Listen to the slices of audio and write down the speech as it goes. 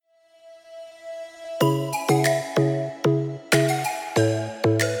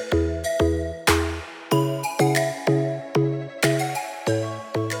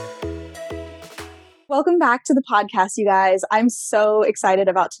back to the podcast, you guys. I'm so excited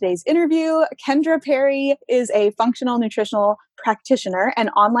about today's interview. Kendra Perry is a functional nutritional practitioner and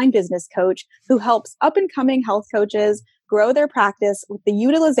online business coach who helps up-and-coming health coaches grow their practice with the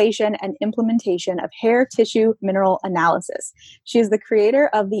utilization and implementation of hair tissue mineral analysis. She is the creator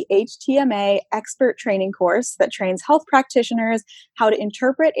of the HTMA expert training course that trains health practitioners how to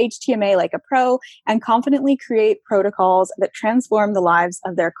interpret HTMA like a pro and confidently create protocols that transform the lives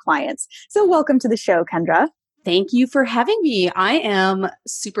of their clients. So welcome to the show, Kendra. Thank you for having me. I am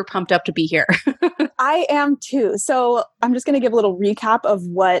super pumped up to be here. I am too. So I'm just going to give a little recap of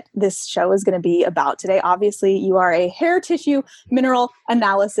what this show is going to be about today. Obviously, you are a hair tissue mineral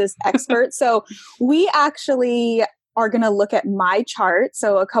analysis expert. So we actually are going to look at my chart.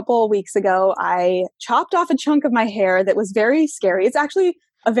 So a couple of weeks ago, I chopped off a chunk of my hair that was very scary. It's actually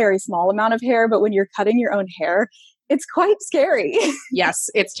a very small amount of hair, but when you're cutting your own hair, it's quite scary. Yes,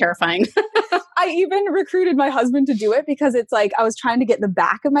 it's terrifying. I even recruited my husband to do it because it's like I was trying to get the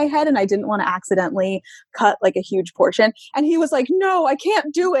back of my head and I didn't want to accidentally cut like a huge portion. And he was like, no, I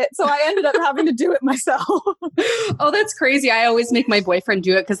can't do it. So I ended up having to do it myself. Oh, that's crazy. I always make my boyfriend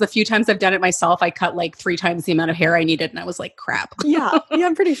do it because the few times I've done it myself, I cut like 3 times the amount of hair I needed. And I was like, crap. Yeah,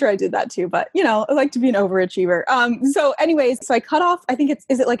 I'm pretty sure I did that too. But, you know, I like to be an overachiever. So anyways, so I cut off, I think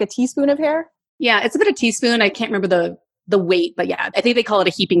is it like a teaspoon of hair? Yeah, it's about a teaspoon. I can't remember the weight, but yeah, I think they call it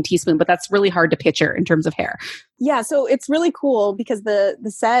a heaping teaspoon, but that's really hard to picture in terms of hair. Yeah, so it's really cool because the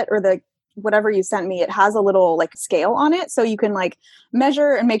set or the whatever you sent me, it has a little like scale on it. So you can like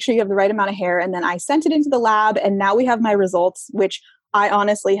measure and make sure you have the right amount of hair. And then I sent it into the lab and now we have my results, which I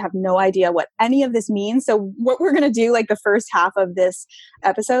honestly have no idea what any of this means. So what we're going to do, like the first half of this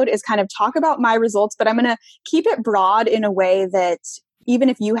episode is kind of talk about my results, but I'm going to keep it broad in a way that even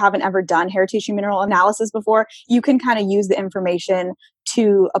if you haven't ever done hair tissue mineral analysis before, you can kind of use the information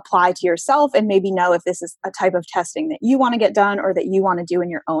to apply to yourself and maybe know if this is a type of testing that you want to get done or that you want to do in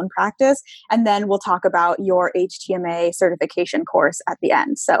your own practice. And then we'll talk about your HTMA certification course at the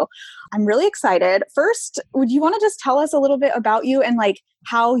end. So I'm really excited. First, would you want to just tell us a little bit about you and like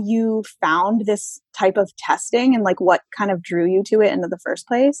how you found this type of testing and like what kind of drew you to it in the first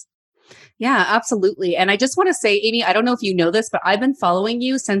place? Yeah, absolutely. And I just want to say, Amy, I don't know if you know this, but I've been following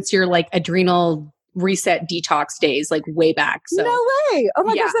you since your like adrenal reset detox days, like way back. So no way. Oh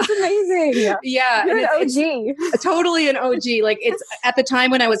my gosh, that's amazing. Yeah. You're an OG. It's totally an OG. Like it's at the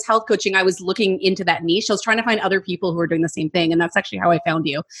time when I was health coaching, I was looking into that niche. I was trying to find other people who were doing the same thing. And that's actually how I found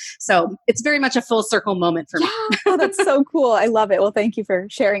you. So it's very much a full circle moment for me. Oh, that's so cool. I love it. Well, thank you for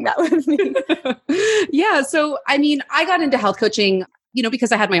sharing that with me. Yeah. So, I mean, I got into health coaching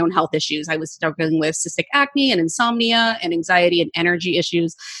because I had my own health issues. I was struggling with cystic acne and insomnia and anxiety and energy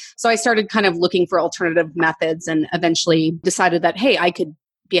issues. So I started kind of looking for alternative methods and eventually decided that, hey, I could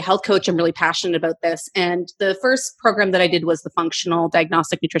be a health coach. I'm really passionate about this. And the first program that I did was the functional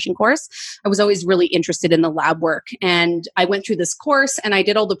diagnostic nutrition course. I was always really interested in the lab work. And I went through this course and I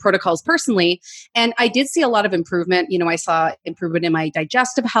did all the protocols personally. And I did see a lot of improvement. I saw improvement in my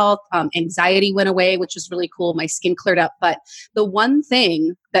digestive health. Anxiety went away, which was really cool. My skin cleared up. But the one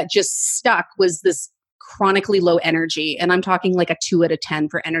thing that just stuck was this chronically low energy. And I'm talking like a 2 out of 10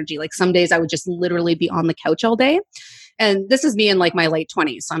 for energy. Like some days I would just literally be on the couch all day. And this is me in like my late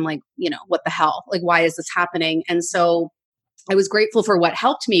 20s. So I'm like, what the hell? Like, why is this happening? And so I was grateful for what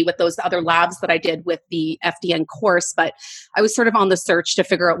helped me with those other labs that I did with the FDN course. But I was sort of on the search to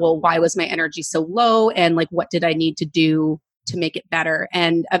figure out, well, why was my energy so low? And like, what did I need to do to make it better?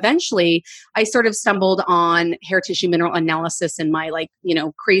 And eventually I sort of stumbled on hair tissue mineral analysis in my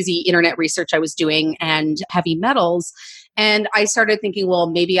crazy internet research I was doing and heavy metals. And I started thinking, well,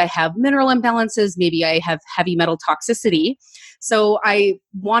 maybe I have mineral imbalances, maybe I have heavy metal toxicity. So I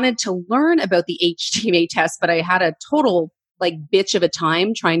wanted to learn about the HTMA test, but I had a total bitch of a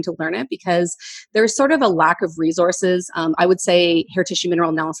time trying to learn it because there's sort of a lack of resources. I would say hair tissue mineral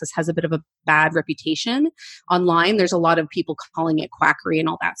analysis has a bit of a bad reputation online. There's a lot of people calling it quackery and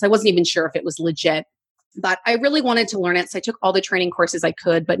all that. So I wasn't even sure if it was legit, but I really wanted to learn it. So I took all the training courses I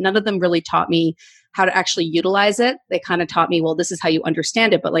could, but none of them really taught me how to actually utilize it. They kind of taught me, well, this is how you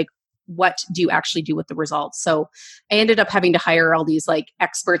understand it, but what do you actually do with the results? So I ended up having to hire all these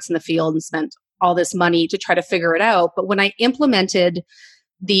experts in the field and spent all this money to try to figure it out. But when I implemented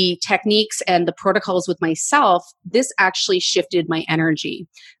the techniques and the protocols with myself, this actually shifted my energy.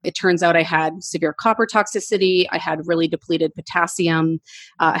 It turns out I had severe copper toxicity. I had really depleted potassium.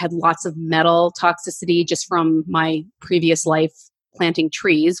 I had lots of metal toxicity just from my previous life planting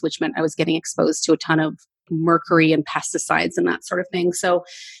trees, which meant I was getting exposed to a ton of mercury and pesticides and that sort of thing. So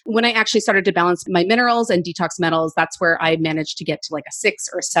when I actually started to balance my minerals and detox metals, that's where I managed to get to like a 6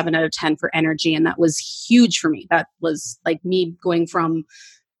 or 7 out of 10 for energy. And that was huge for me. That was like me going from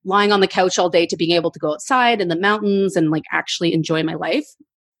lying on the couch all day to being able to go outside in the mountains and like actually enjoy my life.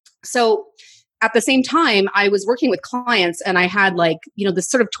 So at the same time, I was working with clients and I had like, this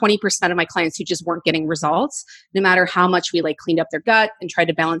sort of 20% of my clients who just weren't getting results. No matter how much we like cleaned up their gut and tried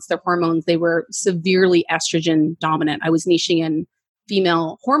to balance their hormones, they were severely estrogen dominant. I was niching in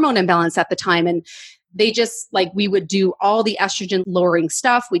female hormone imbalance at the time. And they just like, we would do all the estrogen lowering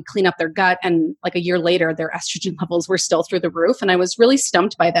stuff. We'd clean up their gut. And like a year later, their estrogen levels were still through the roof. And I was really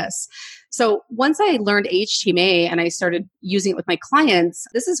stumped by this. So once I learned HTMA and I started using it with my clients,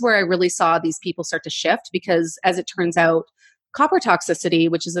 this is where I really saw these people start to shift because as it turns out, copper toxicity,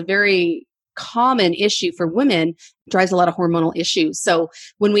 which is a very common issue for women, drives a lot of hormonal issues. So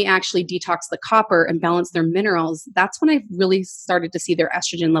when we actually detox the copper and balance their minerals, that's when I really started to see their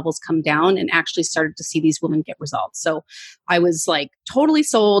estrogen levels come down and actually started to see these women get results. So I was like totally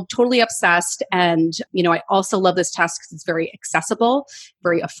sold, totally obsessed. And, I also love this test because it's very accessible,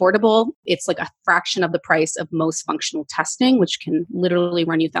 very affordable. It's like a fraction of the price of most functional testing, which can literally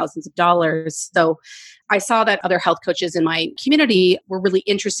run you thousands of dollars. So I saw that other health coaches in my community were really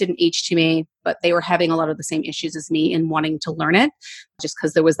interested in HTMA, but they were having a lot of the same issues as me in wanting to learn it just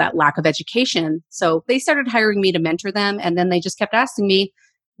because there was that lack of education. So they started hiring me to mentor them. And then they just kept asking me,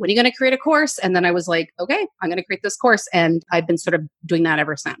 when are you going to create a course? And then I was like, okay, I'm going to create this course. And I've been sort of doing that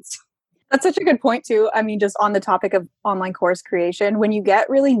ever since. That's such a good point too. I mean, just on the topic of online course creation, when you get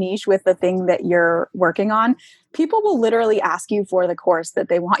really niche with the thing that you're working on, people will literally ask you for the course that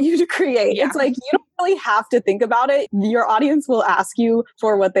they want you to create. Yeah. It's like, you don't really have to think about it. Your audience will ask you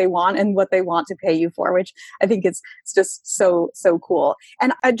for what they want and what they want to pay you for, which I think it's just so cool.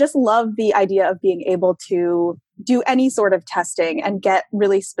 And I just love the idea of being able to do any sort of testing and get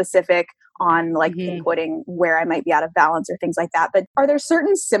really specific on like pinpointing where I might be out of balance or things like that. But are there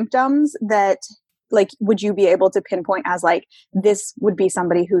certain symptoms that like, would you be able to pinpoint as like, this would be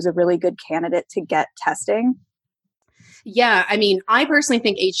somebody who's a really good candidate to get testing? Yeah. I mean, I personally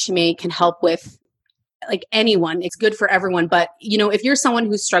think HTMA can help with like anyone. It's good for everyone. But, if you're someone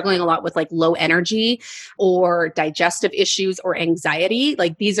who's struggling a lot with like low energy or digestive issues or anxiety,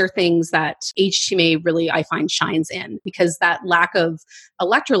 like these are things that HTMA really, I find, shines in because that lack of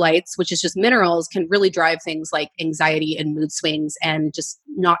electrolytes, which is just minerals, can really drive things like anxiety and mood swings and just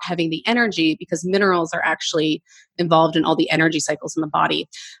not having the energy because minerals are actually involved in all the energy cycles in the body.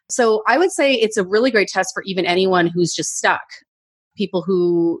 So I would say it's a really great test for even anyone who's just stuck. People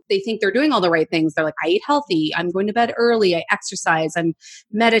who they think they're doing all the right things. They're like, I eat healthy, I'm going to bed early, I exercise, I'm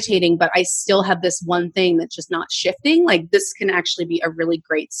meditating, but I still have this one thing that's just not shifting. Like this can actually be a really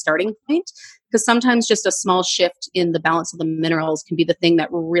great starting point because sometimes just a small shift in the balance of the minerals can be the thing that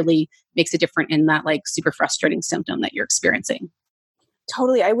really makes a difference in that like super frustrating symptom that you're experiencing.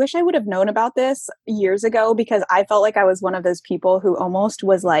 Totally. I wish I would have known about this years ago because I felt like I was one of those people who almost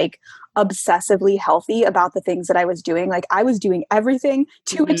was like obsessively healthy about the things that I was doing. Like I was doing everything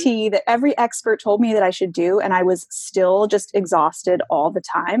to a T that every expert told me that I should do. And I was still just exhausted all the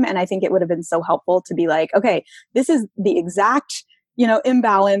time. And I think it would have been so helpful to be like, okay, this is the exact,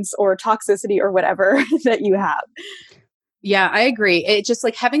 imbalance or toxicity or whatever that you have. Yeah, I agree. It just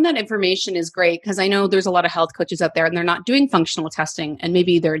like having that information is great because I know there's a lot of health coaches out there and they're not doing functional testing and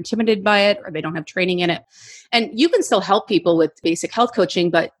maybe they're intimidated by it or they don't have training in it. And you can still help people with basic health coaching,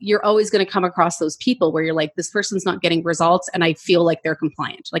 but you're always going to come across those people where you're like, this person's not getting results and I feel like they're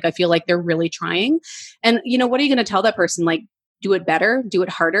compliant. Like I feel like they're really trying. And what are you going to tell that person? Like, do it better, do it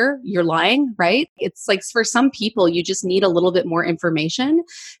harder, you're lying, right? It's like for some people, you just need a little bit more information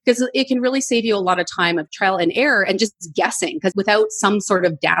because it can really save you a lot of time of trial and error and just guessing. Because without some sort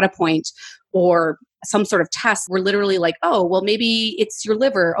of data point or some sort of test, we're literally like, oh, well, maybe it's your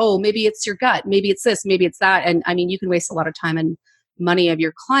liver. Oh, maybe it's your gut. Maybe it's this, maybe it's that. And I mean, you can waste a lot of time and money of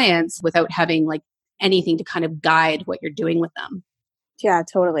your clients without having like anything to kind of guide what you're doing with them. Yeah,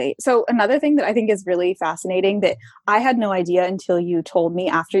 totally. So another thing that I think is really fascinating that I had no idea until you told me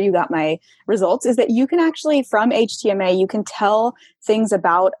after you got my results is that you can actually, from HTMA, you can tell things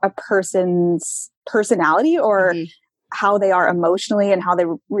about a person's personality or how they are emotionally and how they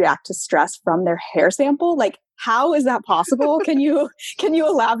react to stress from their hair sample. Like, how is that possible? Can you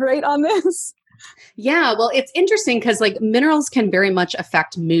elaborate on this? Yeah, well, it's interesting because like minerals can very much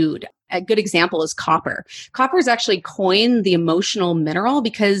affect mood. A good example is copper. Copper is actually coined the emotional mineral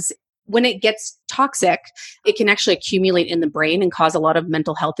because when it gets toxic, it can actually accumulate in the brain and cause a lot of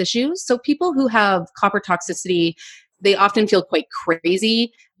mental health issues. So people who have copper toxicity They often feel quite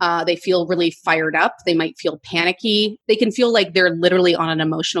crazy. They feel really fired up. They might feel panicky. They can feel like they're literally on an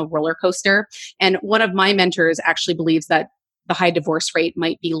emotional roller coaster. And one of my mentors actually believes that the high divorce rate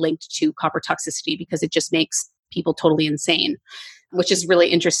might be linked to copper toxicity because it just makes people totally insane, which is really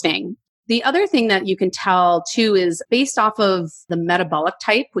interesting. The other thing that you can tell too is based off of the metabolic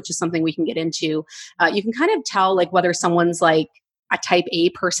type, which is something we can get into. You can kind of tell like whether someone's like a type A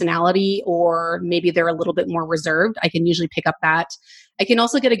personality or maybe they're a little bit more reserved. I can usually pick up that. I can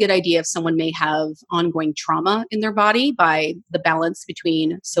also get a good idea if someone may have ongoing trauma in their body by the balance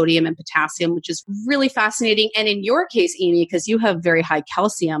between sodium and potassium, which is really fascinating. And in your case, Amy, because you have very high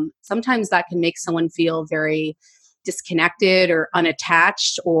calcium, sometimes that can make someone feel very disconnected or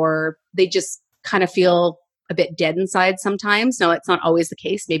unattached, or they just kind of feel a bit dead inside sometimes. No, it's not always the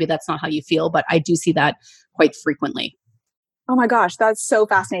case. Maybe that's not how you feel, but I do see that quite frequently. Oh my gosh, that's so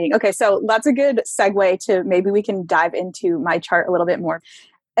fascinating. Okay, so that's a good segue to maybe we can dive into my chart a little bit more.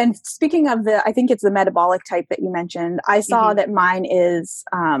 And speaking of I think it's the metabolic type that you mentioned. I saw that mine is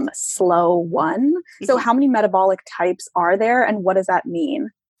slow 1. So how many metabolic types are there and what does that mean?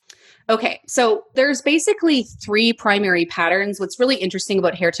 Okay, so there's basically 3 primary patterns. What's really interesting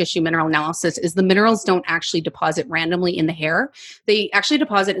about hair tissue mineral analysis is the minerals don't actually deposit randomly in the hair. They actually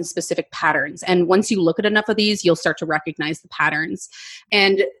deposit in specific patterns. And once you look at enough of these, you'll start to recognize the patterns.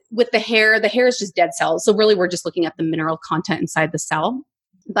 And with the hair is just dead cells. So really, we're just looking at the mineral content inside the cell.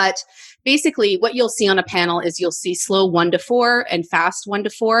 But basically what you'll see on a panel is you'll see slow 1 to 4 and fast 1 to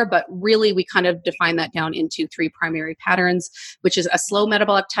 4. But really we kind of define that down into 3 primary patterns, which is a slow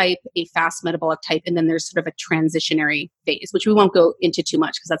metabolic type, a fast metabolic type, and then there's sort of a transitionary phase, which we won't go into too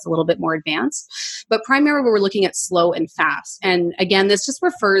much because that's a little bit more advanced. But primarily we're looking at slow and fast. And again, this just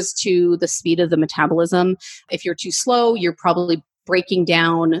refers to the speed of the metabolism. If you're too slow, you're probably breaking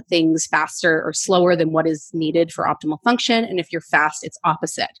down things faster or slower than what is needed for optimal function. And if you're fast, it's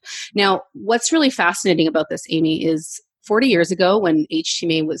opposite. Now, what's really fascinating about this, Amy, is 40 years ago when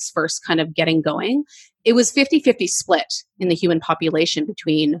HTMA was first kind of getting going, it was 50-50 split in the human population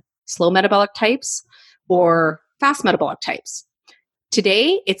between slow metabolic types or fast metabolic types.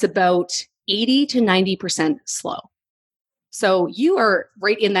 Today, it's about 80 to 90% slow. So you are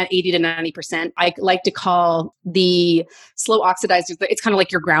right in that 80 to 90%. I like to call the slow oxidizers, it's kind of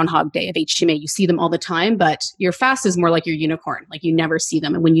like your Groundhog Day of HTMA. You see them all the time, but your fast is more like your unicorn. Like you never see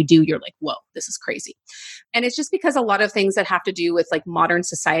them. And when you do, you're like, whoa, this is crazy. And it's just because a lot of things that have to do with like modern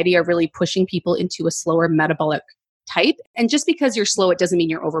society are really pushing people into a slower metabolic type. And just because you're slow, it doesn't mean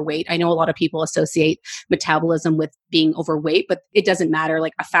you're overweight. I know a lot of people associate metabolism with being overweight, but it doesn't matter.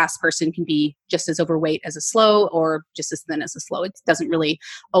 Like a fast person can be just as overweight as a slow or just as thin as a slow. It doesn't really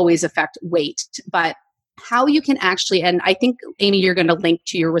always affect weight. But how you can actually, and I think, Amy, you're going to link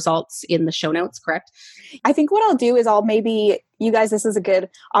to your results in the show notes, correct? I think what I'll do is you guys, this is a good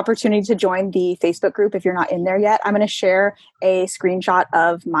opportunity to join the Facebook group if you're not in there yet. I'm going to share a screenshot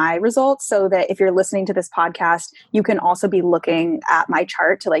of my results so that if you're listening to this podcast, you can also be looking at my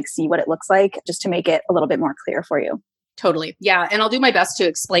chart to like see what it looks like, just to make it a little bit more clear for you. Totally. Yeah. And I'll do my best to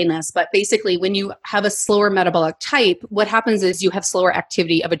explain this. But basically, when you have a slower metabolic type, what happens is you have slower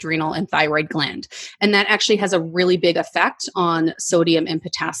activity of adrenal and thyroid gland. And that actually has a really big effect on sodium and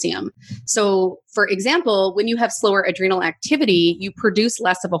potassium. So, for example, when you have slower adrenal activity, you produce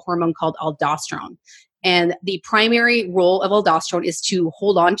less of a hormone called aldosterone. And the primary role of aldosterone is to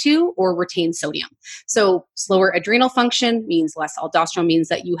hold on to or retain sodium. So slower adrenal function means less aldosterone, means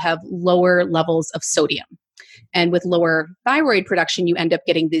that you have lower levels of sodium. And with lower thyroid production, you end up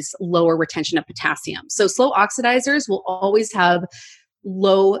getting this lower retention of potassium. So slow oxidizers will always have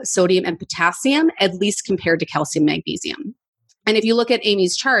low sodium and potassium, at least compared to calcium, magnesium. And if you look at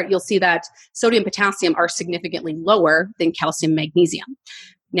Amy's chart, you'll see that sodium, potassium are significantly lower than calcium, magnesium.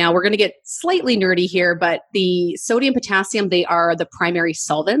 Now, we're going to get slightly nerdy here, but the sodium, potassium, they are the primary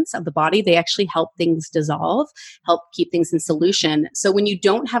solvents of the body. They actually help things dissolve, help keep things in solution. So when you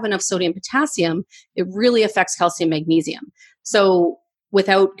don't have enough sodium, potassium, it really affects calcium, magnesium. So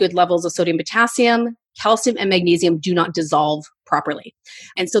without good levels of sodium, potassium, calcium and magnesium do not dissolve properly.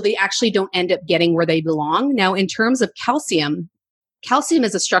 And so they actually don't end up getting where they belong. Now, in terms of calcium, calcium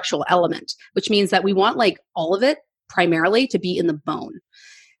is a structural element, which means that we want like all of it primarily to be in the bone.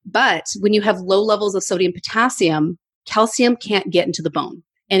 But when you have low levels of sodium, potassium, calcium can't get into the bone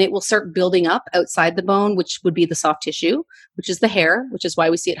and it will start building up outside the bone, which would be the soft tissue, which is the hair, which is why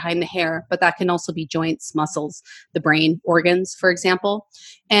we see it high in the hair. But that can also be joints, muscles, the brain, organs, for example.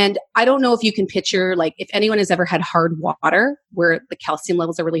 And I don't know if you can picture, like if anyone has ever had hard water where the calcium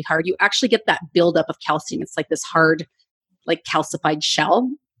levels are really hard, you actually get that buildup of calcium. It's like this hard, like calcified shell.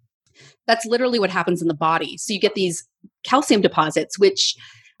 That's literally what happens in the body. So you get these calcium deposits, which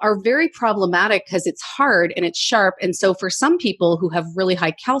are very problematic because it's hard and it's sharp. And so for some people who have really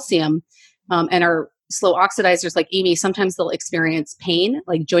high calcium and are slow oxidizers like Amy, sometimes they'll experience pain,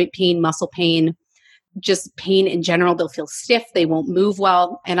 like joint pain, muscle pain, just pain in general. They'll feel stiff. They won't move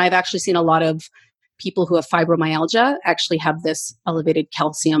well. And I've actually seen a lot of people who have fibromyalgia actually have this elevated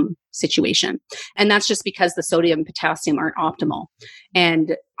calcium situation. And that's just because the sodium and potassium aren't optimal.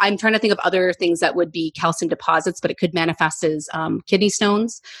 And I'm trying to think of other things that would be calcium deposits, but it could manifest as kidney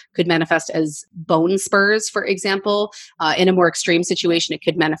stones, could manifest as bone spurs, for example. In a more extreme situation, it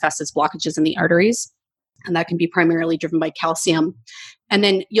could manifest as blockages in the arteries. And that can be primarily driven by calcium. And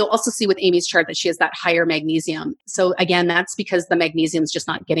then you'll also see with Amy's chart that she has that higher magnesium. So again, that's because the magnesium is just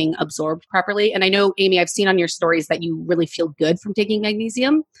not getting absorbed properly. And I know, Amy, I've seen on your stories that you really feel good from taking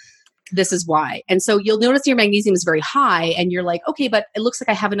magnesium. This is why. And so you'll notice your magnesium is very high and you're like, okay, but it looks like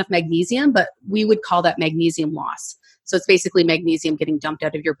I have enough magnesium, but we would call that magnesium loss. So it's basically magnesium getting dumped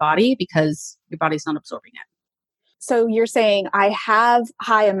out of your body because your body's not absorbing it. So you're saying I have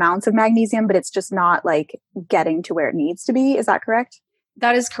high amounts of magnesium, but it's just not like getting to where it needs to be. Is that correct?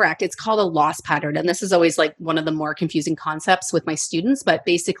 That is correct. It's called a loss pattern. And this is always like one of the more confusing concepts with my students. But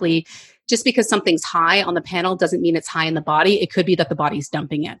basically, just because something's high on the panel doesn't mean it's high in the body. It could be that the body's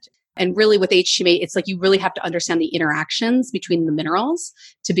dumping it. And really with HTMA, it's like you really have to understand the interactions between the minerals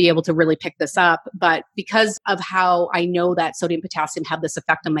to be able to really pick this up. But because of how I know that sodium and potassium have this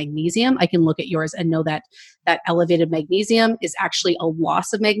effect on magnesium, I can look at yours and know that that elevated magnesium is actually a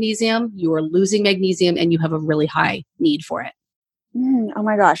loss of magnesium. You are losing magnesium and you have a really high need for it. Oh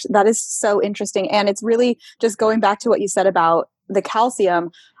my gosh, that is so interesting. And it's really just going back to what you said about the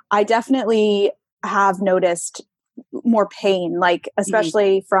calcium. I definitely have noticed more pain, like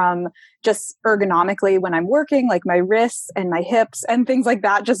especially from just ergonomically when I'm working, like my wrists and my hips and things like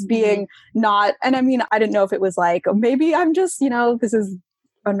that, just being not, and I mean, I didn't know if it was like, maybe I'm just, this is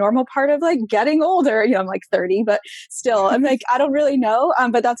a normal part of like getting older, I'm like 30, but still I'm like, I don't really know.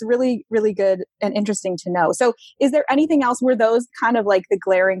 But that's really, really good and interesting to know. So is there anything else? Were those kind of like the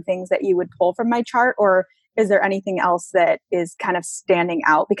glaring things that you would pull from my chart, or is there anything else that is kind of standing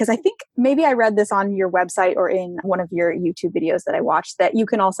out? Because I think maybe I read this on your website or in one of your YouTube videos that I watched, that you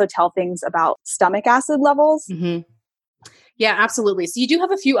can also tell things about stomach acid levels. Mm-hmm. Yeah, absolutely. So you do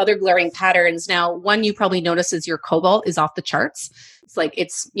have a few other glaring patterns. Now, one you probably notice is your cobalt is off the charts. It's like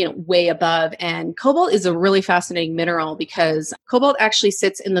it's, way above. And cobalt is a really fascinating mineral because cobalt actually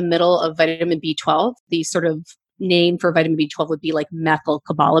sits in the middle of vitamin B12. The sort of name for vitamin B12 would be like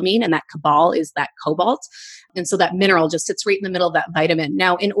methylcobalamin, and that cobalt is that cobalt. And so that mineral just sits right in the middle of that vitamin.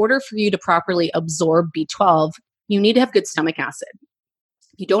 Now, in order for you to properly absorb B12, you need to have good stomach acid.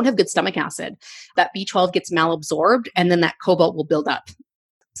 If you don't have good stomach acid, that B12 gets malabsorbed and then that cobalt will build up.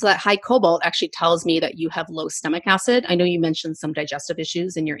 So that high cobalt actually tells me that you have low stomach acid. I know you mentioned some digestive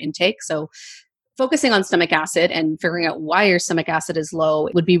issues in your intake. So focusing on stomach acid and figuring out why your stomach acid is low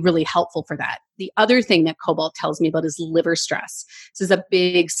would be really helpful for that. The other thing that cobalt tells me about is liver stress. This is a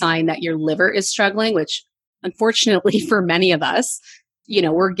big sign that your liver is struggling, which unfortunately for many of us,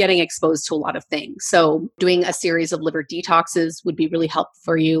 we're getting exposed to a lot of things. So doing a series of liver detoxes would be really helpful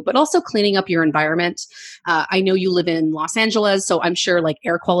for you, but also cleaning up your environment. I know you live in Los Angeles, so I'm sure like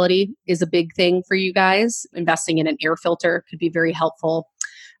air quality is a big thing for you guys. Investing in an air filter could be very helpful.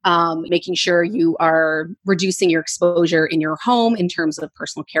 Making sure you are reducing your exposure in your home in terms of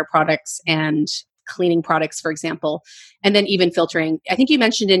personal care products and cleaning products, for example, and then even filtering. I think you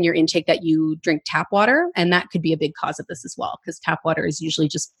mentioned in your intake that you drink tap water, and that could be a big cause of this as well, because tap water is usually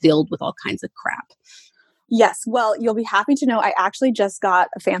just filled with all kinds of crap. Yes. Well, you'll be happy to know I actually just got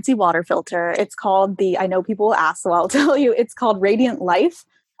a fancy water filter. It's called I know people will ask, so I'll tell you, it's called Radiant Life.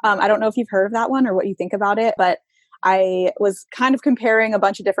 I don't know if you've heard of that one or what you think about it, but I was kind of comparing a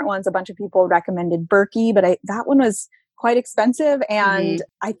bunch of different ones. A bunch of people recommended Berkey, but that one was quite expensive. And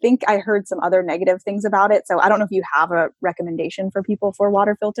I think I heard some other negative things about it. So I don't know if you have a recommendation for people for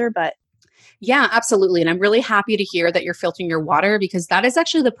water filter, but yeah, absolutely. And I'm really happy to hear that you're filtering your water, because that is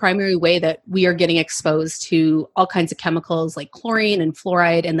actually the primary way that we are getting exposed to all kinds of chemicals like chlorine and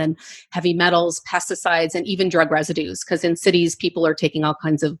fluoride, and then heavy metals, pesticides, and even drug residues. Because in cities, people are taking all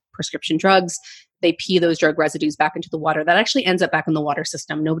kinds of prescription drugs. They pee those drug residues back into the water. That actually ends up back in the water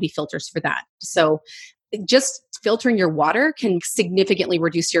system. Nobody filters for that. So just filtering your water can significantly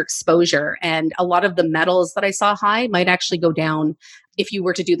reduce your exposure. And a lot of the metals that I saw high might actually go down if you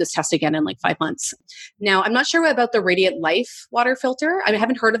were to do this test again in like 5 months. Now, I'm not sure about the Radiant Life water filter. I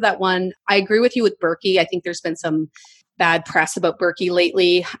haven't heard of that one. I agree with you with Berkey. I think there's been some bad press about Berkey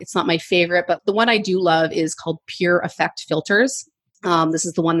lately. It's not my favorite, but the one I do love is called Pure Effect Filters. This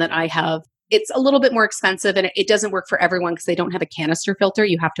is the one that I have. It's a little bit more expensive and it doesn't work for everyone because they don't have a canister filter.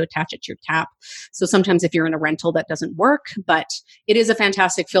 You have to attach it to your tap. So sometimes if you're in a rental, that doesn't work, but it is a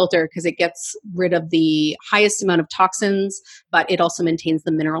fantastic filter because it gets rid of the highest amount of toxins, but it also maintains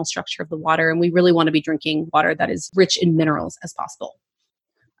the mineral structure of the water. And we really want to be drinking water that is rich in minerals as possible.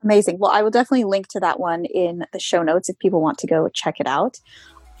 Amazing. Well, I will definitely link to that one in the show notes if people want to go check it out.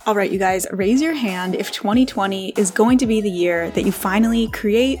 All right, you guys, raise your hand if 2020 is going to be the year that you finally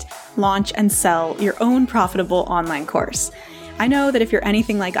create, launch, and sell your own profitable online course. I know that if you're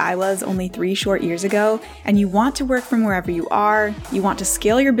anything like I was only 3 short years ago, and you want to work from wherever you are, you want to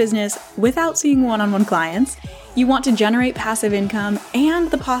scale your business without seeing one-on-one clients, you want to generate passive income, and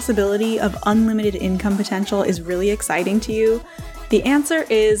the possibility of unlimited income potential is really exciting to you, the answer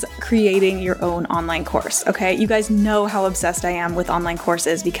is creating your own online course, okay? You guys know how obsessed I am with online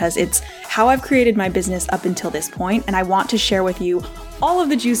courses because it's how I've created my business up until this point, and I want to share with you all of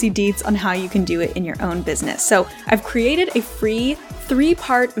the juicy deets on how you can do it in your own business. So I've created a free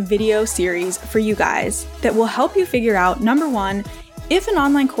 3-part video series for you guys that will help you figure out, number one, if an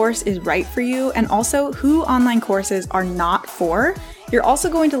online course is right for you, and also who online courses are not for. You're also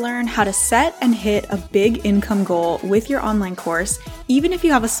going to learn how to set and hit a big income goal with your online course, even if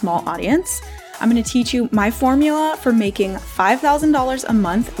you have a small audience. I'm going to teach you my formula for making $5,000 a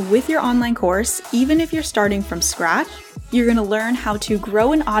month with your online course, even if you're starting from scratch. You're going to learn how to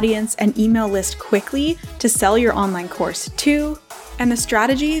grow an audience and email list quickly to sell your online course too. And the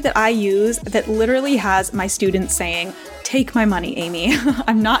strategy that I use that literally has my students saying, "Take my money, Amy."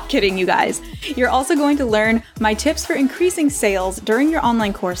 I'm not kidding, you guys. You're also going to learn my tips for increasing sales during your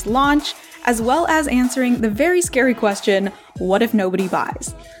online course launch, as well as answering the very scary question, what if nobody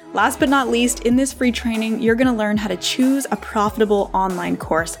buys? Last but not least, in this free training, you're going to learn how to choose a profitable online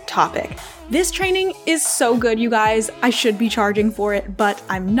course topic. This training is so good, you guys. I should be charging for it, but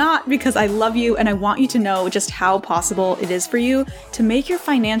I'm not because I love you and I want you to know just how possible it is for you to make your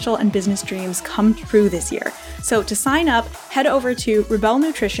financial and business dreams come true this year. So to sign up, head over to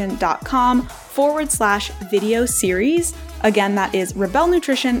rebelnutrition.com/video series. Again, that is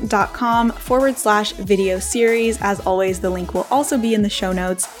rebelnutrition.com/video series. As always, the link will also be in the show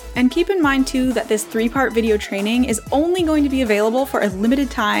notes. And keep in mind too that this 3-part video training is only going to be available for a limited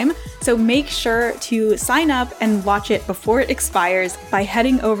time. So make sure to sign up and watch it before it expires by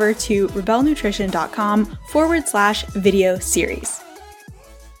heading over to rebelnutrition.com/video series.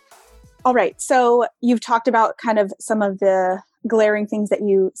 All right. So you've talked about kind of some of the glaring things that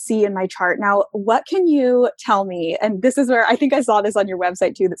you see in my chart. Now, what can you tell me? And this is where I think I saw this on your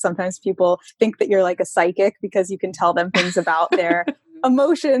website too, that sometimes people think that you're like a psychic because you can tell them things about their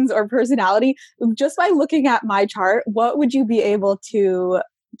emotions or personality. Just by looking at my chart, what would you be able to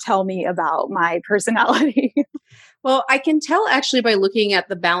tell me about my personality? Well, I can tell actually by looking at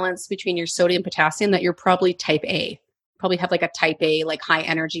the balance between your sodium and potassium that you're probably type A. Probably have like a type A, like high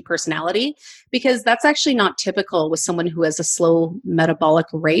energy personality, because that's actually not typical with someone who has a slow metabolic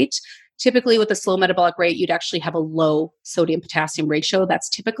rate. Typically with a slow metabolic rate, you'd actually have a low sodium potassium ratio. That's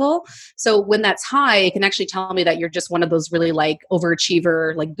typical. So when that's high, it can actually tell me that you're just one of those really like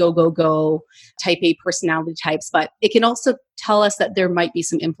overachiever, like go type A personality types. But it can also tell us that there might be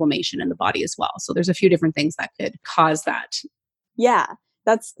some inflammation in the body as well. So there's a few different things that could cause that. Yeah,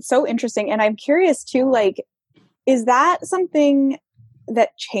 that's so interesting. And I'm curious too, like, is that something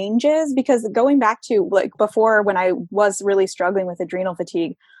that changes? Because going back to like before when I was really struggling with adrenal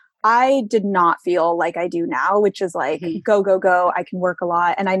fatigue, I did not feel like I do now, which is like go. I can work a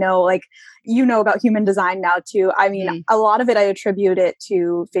lot. And I know like, you know about human design now too. I mean, a lot of it, I attribute it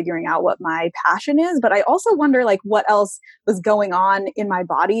to figuring out what my passion is, but I also wonder like what else was going on in my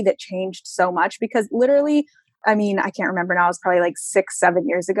body that changed so much because literally, I mean, I can't remember now, it was probably like 6-7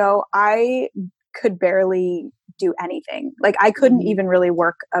 years ago. I could barely do anything. Like I couldn't even really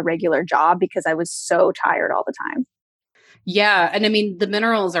work a regular job because I was so tired all the time. Yeah. And I mean, the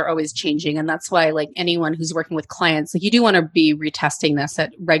minerals are always changing. And that's why like anyone who's working with clients, like you do want to be retesting this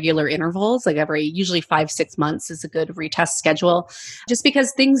at regular intervals, like usually 5-6 months is a good retest schedule, just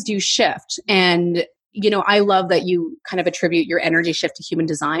because things do shift. And you know, I love that you kind of attribute your energy shift to human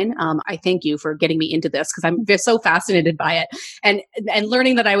design. I thank you for getting me into this because I'm just so fascinated by it. And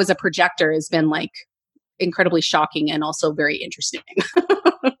learning that I was a projector has been like incredibly shocking and also very interesting.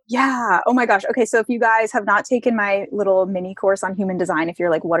 Yeah. Oh my gosh. Okay. So if you guys have not taken my little mini course on human design, if you're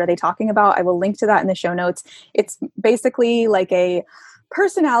like, what are they talking about? I will link to that in the show notes. It's basically like a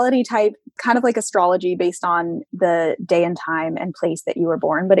personality type, kind of like astrology based on the day and time and place that you were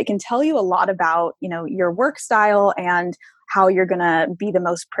born, but it can tell you a lot about, you know, your work style and how you're going to be the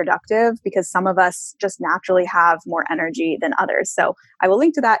most productive, because some of us just naturally have more energy than others. So I will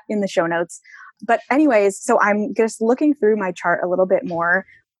link to that in the show notes. But anyways, so I'm just looking through my chart a little bit more.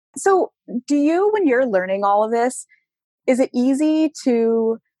 So do you, when you're learning all of this, is it easy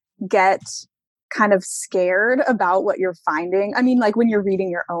to get kind of scared about what you're finding? I mean, like when you're reading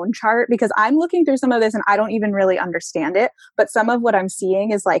your own chart, because I'm looking through some of this and I don't even really understand it, but some of what I'm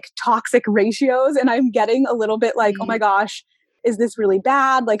seeing is like toxic ratios, and I'm getting a little bit like, oh my gosh, is this really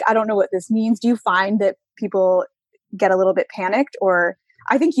bad? Like, I don't know what this means. Do you find that people get a little bit panicked? Or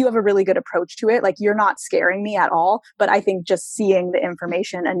I think you have a really good approach to it. Like, you're not scaring me at all, but I think just seeing the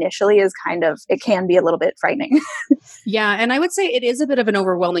information initially is kind of, it can be a little bit frightening. Yeah. And I would say it is a bit of an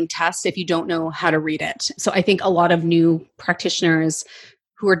overwhelming test if you don't know how to read it. So I think a lot of new practitioners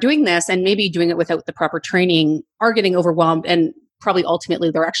who are doing this and maybe doing it without the proper training are getting overwhelmed, and probably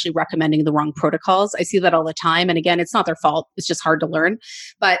ultimately they're actually recommending the wrong protocols. I see that all the time. And again, it's not their fault. It's just hard to learn.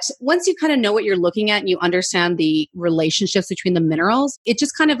 But once you kind of know what you're looking at and you understand the relationships between the minerals, it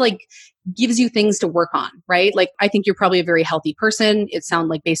just kind of like gives you things to work on, right? Like, I think you're probably a very healthy person. It sounds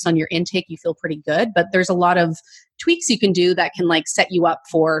like based on your intake, you feel pretty good, but there's a lot of tweaks you can do that can like set you up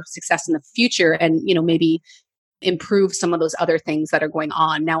for success in the future, and, you know, maybe improve some of those other things that are going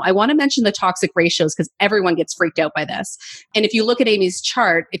on. Now, I want to mention the toxic ratios because everyone gets freaked out by this. And if you look at Amy's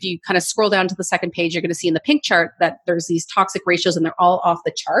chart, if you kind of scroll down to the second page, you're going to see in the pink chart that there's these toxic ratios and they're all off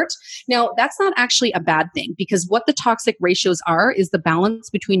the chart. Now, that's not actually a bad thing, because what the toxic ratios are is the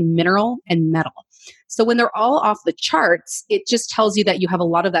balance between mineral and metal. So when they're all off the charts, it just tells you that you have a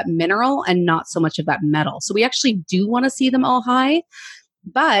lot of that mineral and not so much of that metal. So we actually do want to see them all high.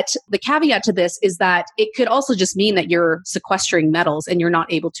 But the caveat to this is that it could also just mean that you're sequestering metals and you're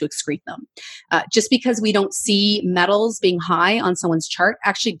not able to excrete them. Just because we don't see metals being high on someone's chart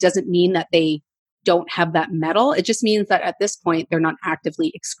actually doesn't mean that they don't have that metal. It just means that at this point, they're not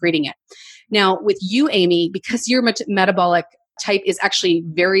actively excreting it. Now, with you, Amy, because your metabolic type is actually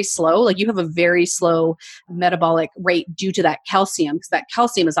very slow, like you have a very slow metabolic rate due to that calcium, because that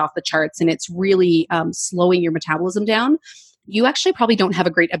calcium is off the charts and it's really slowing your metabolism down. You actually probably don't have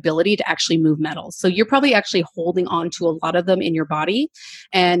a great ability to actually move metals. So you're probably actually holding on to a lot of them in your body.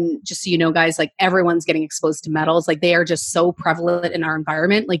 And just so you know, guys, like everyone's getting exposed to metals. Like they are just so prevalent in our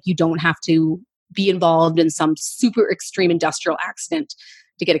environment. Like you don't have to be involved in some super extreme industrial accident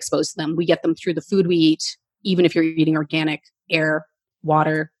to get exposed to them. We get them through the food we eat, even if you're eating organic, air,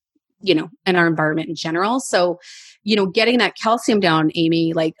 water, you know, and our environment in general. So, you know, getting that calcium down,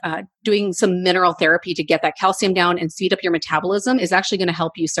 Amy, like doing some mineral therapy to get that calcium down and speed up your metabolism is actually going to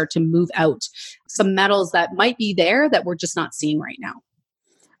help you start to move out some metals that might be there that we're just not seeing right now.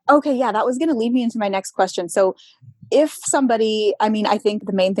 Okay, yeah, that was going to lead me into my next question. So if somebody, I mean, I think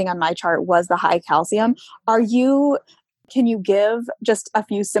the main thing on my chart was the high calcium. Can you give just a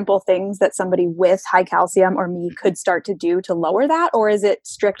few simple things that somebody with high calcium or me could start to do to lower that? Or is it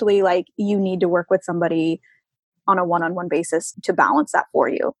strictly like you need to work with somebody on a one-on-one basis to balance that for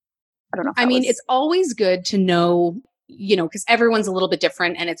you? I don't know. I mean, it's always good to know, you know, because everyone's a little bit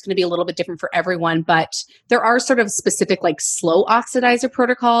different and it's going to be a little bit different for everyone. But there are sort of specific like slow oxidizer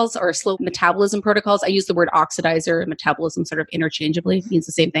protocols or slow metabolism protocols. I use the word oxidizer and metabolism sort of interchangeably, it means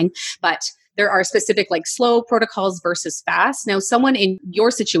the same thing. But there are specific like slow protocols versus fast. Now, someone in your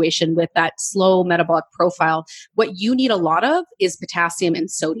situation with that slow metabolic profile, what you need a lot of is potassium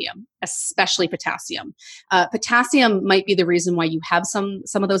and sodium, especially potassium. Potassium might be the reason why you have some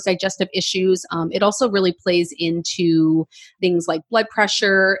of those digestive issues. It also really plays into things like blood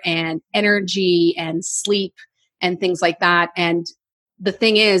pressure and energy and sleep and things like that. And the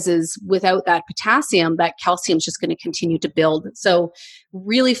thing is without that potassium, that calcium is just going to continue to build. So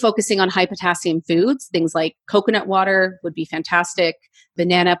really focusing on high potassium foods, things like coconut water would be fantastic,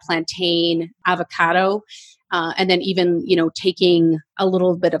 banana, plantain, avocado, and then even, you know, taking a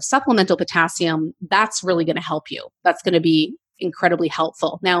little bit of supplemental potassium, that's really going to help you. That's going to be incredibly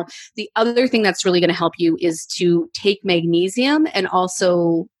helpful. Now, the other thing that's really going to help you is to take magnesium and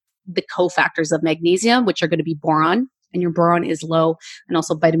also the cofactors of magnesium, which are going to be boron, and your boron is low, and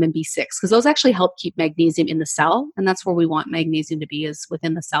also vitamin B6, because those actually help keep magnesium in the cell. And that's where we want magnesium to be, is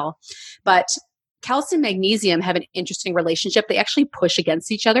within the cell. But calcium and magnesium have an interesting relationship. They actually push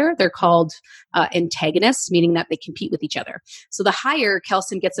against each other. They're called antagonists, meaning that they compete with each other. So the higher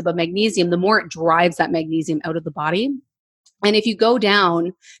calcium gets above magnesium, the more it drives that magnesium out of the body. And if you go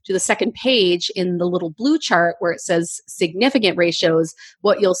down to the second page in the little blue chart where it says significant ratios,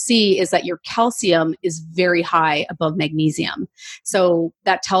 what you'll see is that your calcium is very high above magnesium. So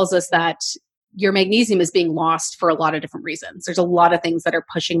that tells us that your magnesium is being lost for a lot of different reasons. There's a lot of things that are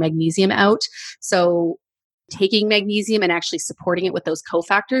pushing magnesium out. So taking magnesium and actually supporting it with those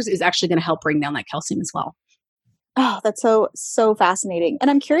cofactors is actually going to help bring down that calcium as well. Oh, that's so fascinating. And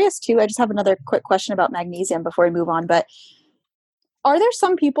I'm curious too. I just have another quick question about magnesium before we move on. But are there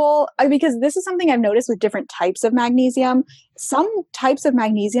some people, because this is something I've noticed with different types of magnesium, some types of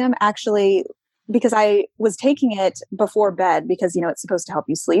magnesium actually, because I was taking it before bed because, it's supposed to help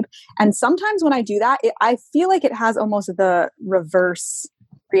you sleep. And sometimes when I do that, I feel like it has almost the reverse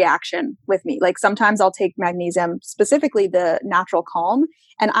reaction with me. Like sometimes I'll take magnesium, specifically the Natural Calm,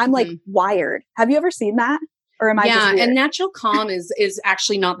 and I'm like wired. Have you ever seen that? Or am I just weird? And Natural Calm is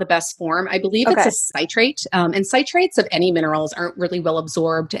actually not the best form. I believe it's a citrate. And citrates of any minerals aren't really well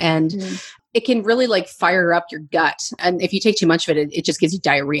absorbed, and it can really like fire up your gut. And if you take too much of it, it just gives you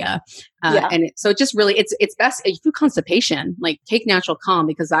diarrhea. So it just really, it's best if you constipation, like take Natural Calm,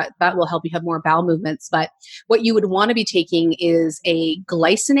 because that will help you have more bowel movements. But what you would want to be taking is a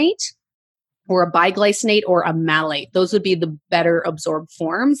glycinate, or a biglycinate, or a malate. Those would be the better absorbed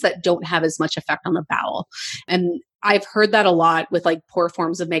forms that don't have as much effect on the bowel. And I've heard that a lot with like poor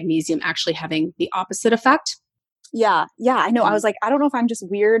forms of magnesium actually having the opposite effect. Yeah, I know. I was like, I don't know if I'm just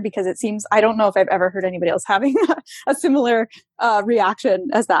weird, because it seems, I don't know if I've ever heard anybody else having a similar reaction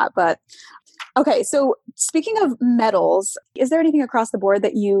as that. But okay, so speaking of metals, is there anything across the board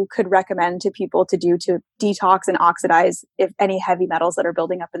that you could recommend to people to do to detox and oxidize if any heavy metals that are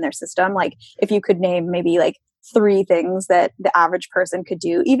building up in their system? Like if you could name maybe like 3 things that the average person could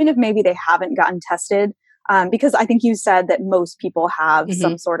do, even if maybe they haven't gotten tested, because I think you said that most people have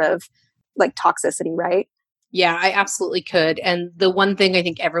some sort of like toxicity, right? Yeah, I absolutely could. And the one thing I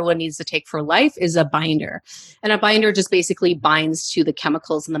think everyone needs to take for life is a binder. And a binder just basically binds to the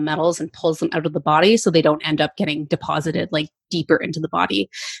chemicals and the metals and pulls them out of the body so they don't end up getting deposited like deeper into the body.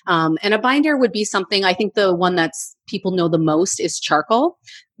 And a binder would be something, I think the one that's people know the most is charcoal.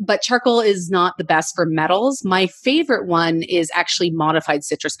 But charcoal is not the best for metals. My favorite one is actually modified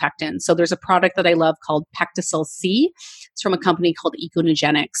citrus pectin. So there's a product that I love called Pectisil C. It's from a company called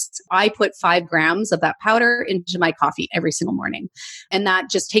EcoNugenics. I put 5 grams of that powder into my coffee every single morning. And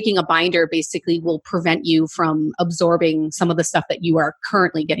that just taking a binder basically will prevent you from absorbing some of the stuff that you are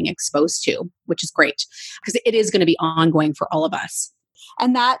currently getting exposed to, which is great because it is going to be ongoing for all of us.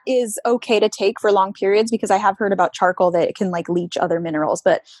 And that is okay to take for long periods, because I have heard about charcoal that it can like leach other minerals,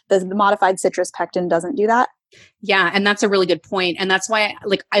 but the modified citrus pectin doesn't do that. Yeah. And that's a really good point. And that's why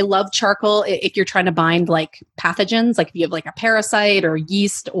I love charcoal if you're trying to bind like pathogens, like if you have like a parasite or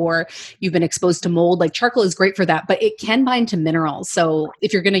yeast or you've been exposed to mold, like charcoal is great for that, but it can bind to minerals. So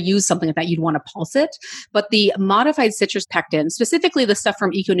if you're going to use something like that, you'd want to pulse it. But the modified citrus pectin, specifically the stuff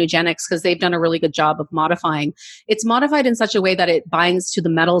from EcoNugenics, because they've done a really good job of modifying, it's modified in such a way that it binds to the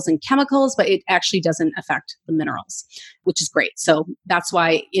metals and chemicals, but it actually doesn't affect the minerals, which is great. So that's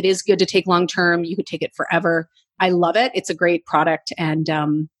why it is good to take long-term. You could take it forever. I love it. It's a great product, and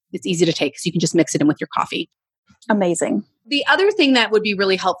it's easy to take, so you can just mix it in with your coffee. Amazing. The other thing that would be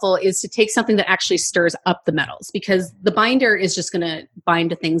really helpful is to take something that actually stirs up the metals, because the binder is just going to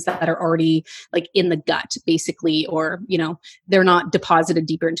bind to things that are already like in the gut, basically, or, they're not deposited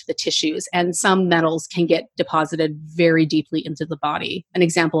deeper into the tissues. And some metals can get deposited very deeply into the body. An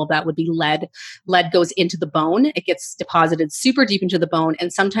example of that would be lead. Lead goes into the bone. It gets deposited super deep into the bone.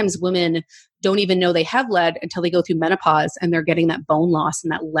 And sometimes women don't even know they have lead until they go through menopause and they're getting that bone loss,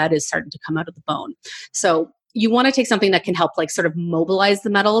 and that lead is starting to come out of the bone. So you want to take something that can help like sort of mobilize the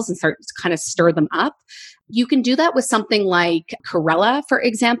metals and start to kind of stir them up. You can do that with something like Chlorella, for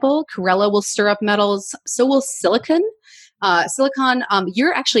example. Chlorella will stir up metals. So will silicon. Silicon,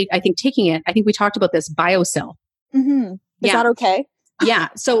 you're actually, I think, taking it. I think we talked about this, BioCell. Mm-hmm. Is that okay? Yeah.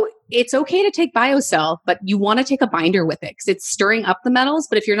 So it's okay to take BioCell, but you want to take a binder with it because it's stirring up the metals.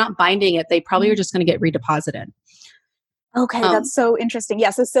 But if you're not binding it, they probably are just going to get redeposited. Okay, that's so interesting.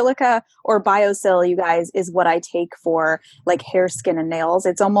 Yeah, so silica or BioCell, you guys, is what I take for like hair, skin, and nails.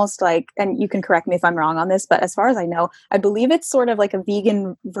 It's almost like, and you can correct me if I'm wrong on this, but as far as I know, I believe it's sort of like a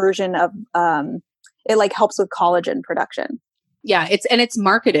vegan version of, it like helps with collagen production. Yeah, it's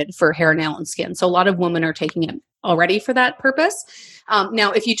marketed for hair, nail, and skin. So a lot of women are taking it already for that purpose.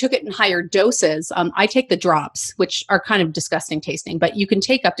 Now, if you took it in higher doses, I take the drops, which are kind of disgusting tasting, but you can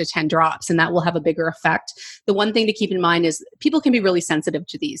take up to 10 drops and that will have a bigger effect. The one thing to keep in mind is people can be really sensitive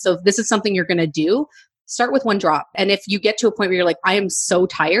to these. So if this is something you're going to do, start with 1 drop. And if you get to a point where you're like, I am so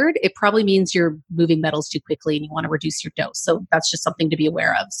tired, it probably means you're moving metals too quickly and you want to reduce your dose. So that's just something to be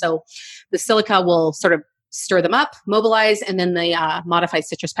aware of. So the silica will sort of stir them up, mobilize, and then the modified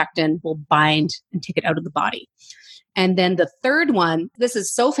citrus pectin will bind and take it out of the body. And then the third one, this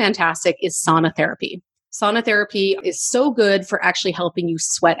is so fantastic, is sauna therapy. Sauna therapy is so good for actually helping you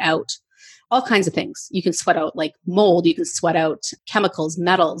sweat out. all kinds of things. You can sweat out like mold, you can sweat out chemicals,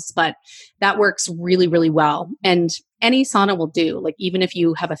 metals, but that works really, really well. And any sauna will do. Like even if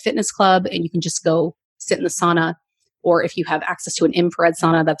you have a fitness club and you can just go sit in the sauna, or if you have access to an infrared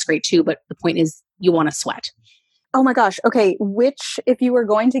sauna, that's great too. But the point is you want to sweat. Oh my gosh. Okay. If you were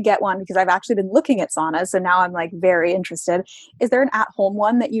going to get one, because I've actually been looking at saunas, so now I'm like very interested. Is there an at-home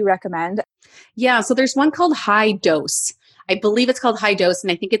one that you recommend? Yeah. So there's one called High Dose. I believe it's called High Dose,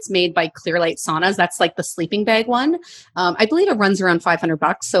 and I think it's made by Clearlight Saunas. That's like the sleeping bag one. I believe it runs around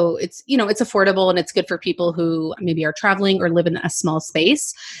 $500. So it's, it's affordable and it's good for people who maybe are traveling or live in a small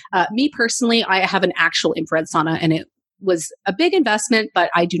space. Me personally, I have an actual infrared sauna, and it was a big investment,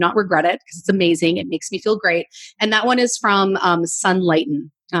 but I do not regret it because it's amazing. It makes me feel great. And that one is from Sunlighten.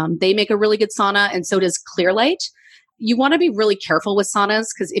 They make a really good sauna, and so does Clearlight. You want to be really careful with saunas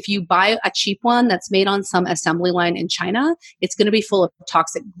because if you buy a cheap one that's made on some assembly line in China, it's going to be full of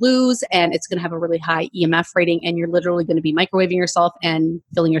toxic glues and it's going to have a really high EMF rating, and you're literally going to be microwaving yourself and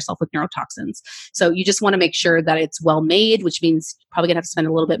filling yourself with neurotoxins. So you just want to make sure that it's well made, which means you're probably going to have to spend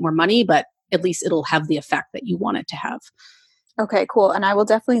a little bit more money, but at least it'll have the effect that you want it to have. Okay, cool. And I will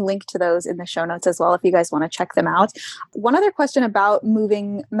definitely link to those in the show notes as well if you guys want to check them out. One other question about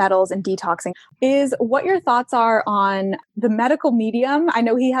moving metals and detoxing is what your thoughts are on the medical medium. I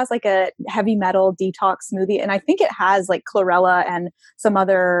know he has like a heavy metal detox smoothie, and I think it has like chlorella and some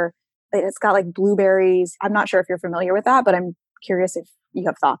other, it's got like blueberries. I'm not sure if you're familiar with that, but I'm curious if you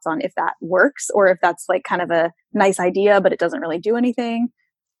have thoughts on if that works or if that's like kind of a nice idea, but it doesn't really do anything.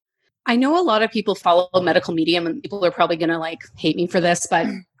 I know a lot of people follow medical medium, and people are probably going to like hate me for this, but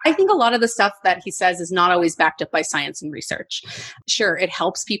I think a lot of the stuff that he says is not always backed up by science and research. Sure, it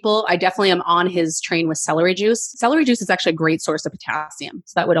helps people. I definitely am on his train with celery juice. Celery juice is actually a great source of potassium.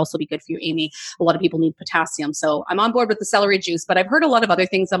 So that would also be good for you, Amy. A lot of people need potassium. So I'm on board with the celery juice, but I've heard a lot of other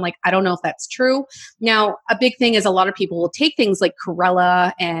things. I'm like, I don't know if that's true. Now, a big thing is a lot of people will take things like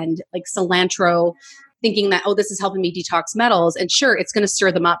chlorella and like cilantro, thinking that, oh, this is helping me detox metals. And sure, it's going to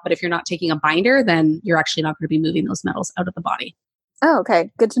stir them up. But if you're not taking a binder, then you're actually not going to be moving those metals out of the body. Oh,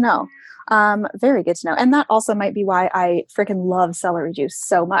 okay. Good to know. Very good to know. And that also might be why I freaking love celery juice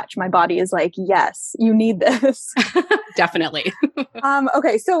so much. My body is like, yes, you need this. Definitely.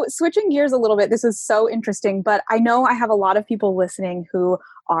 Okay. So switching gears a little bit, this is so interesting, but I know I have a lot of people listening who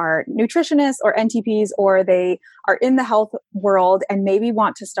are nutritionists or NTPs, or they are in the health world and maybe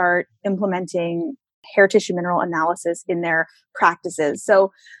want to start implementing hair tissue mineral analysis in their practices.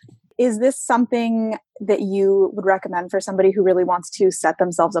 So is this something that you would recommend for somebody who really wants to set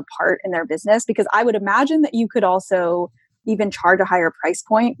themselves apart in their business? Because I would imagine that you could also even charge a higher price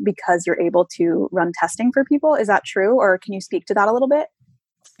point because you're able to run testing for people. Is that true? Or can you speak to that a little bit?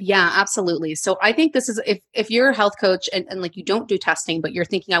 Yeah, absolutely. So I think this is, if you're a health coach and like you don't do testing, but you're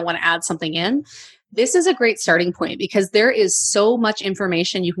thinking, I want to add something in, this is a great starting point because there is so much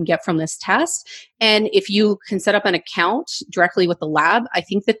information you can get from this test. And if you can set up an account directly with the lab, I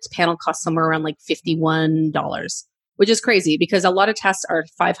think the panel costs somewhere around like $51, which is crazy because a lot of tests are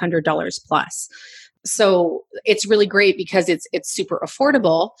 $500 plus. So it's really great because it's super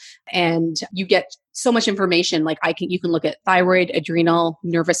affordable and you get so much information. Like you can look at thyroid, adrenal,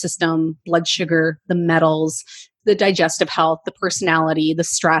 nervous system, blood sugar, the metals, the digestive health, the personality, the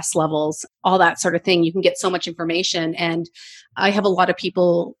stress levels, all that sort of thing. You can get so much information. And I have a lot of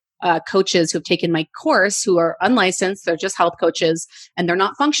people, coaches who have taken my course who are unlicensed. They're just health coaches and they're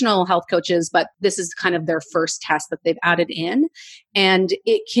not functional health coaches, but this is kind of their first test that they've added in. And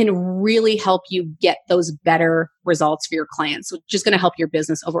it can really help you get those better results for your clients, which is going to help your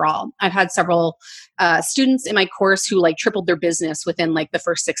business overall. I've had several students in my course who like tripled their business within like the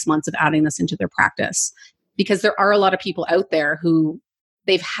first 6 months of adding this into their practice. Because there are a lot of people out there who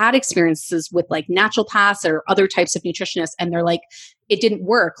they've had experiences with like naturopaths or other types of nutritionists, and they're like, it didn't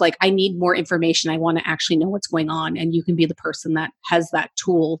work. Like, I need more information. I want to actually know what's going on. And you can be the person that has that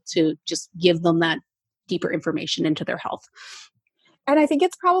tool to just give them that deeper information into their health. And I think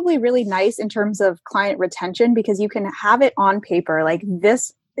it's probably really nice in terms of client retention because you can have it on paper, like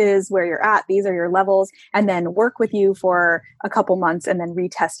this is where you're at, these are your levels, and then work with you for a couple months and then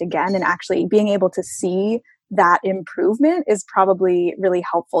retest again. And actually being able to see that improvement is probably really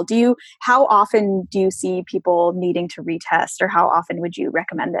helpful. How often do you see people needing to retest, or how often would you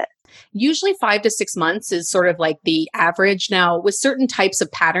recommend it? Usually 5 to 6 months is sort of like the average. Now, with certain types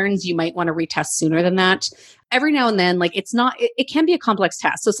of patterns, you might want to retest sooner than that. Every now and then, like it can be a complex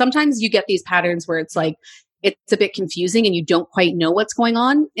test. So sometimes you get these patterns where it's like, it's a bit confusing and you don't quite know what's going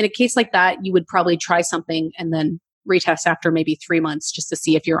on. In a case like that, you would probably try something and then retest after maybe 3 months just to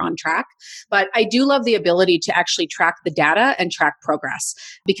see if you're on track. But I do love the ability to actually track the data and track progress,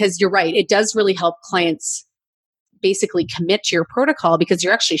 because you're right. It does really help clients basically commit to your protocol, because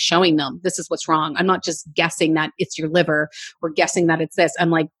you're actually showing them this is what's wrong. I'm not just guessing that it's your liver or guessing that it's this. I'm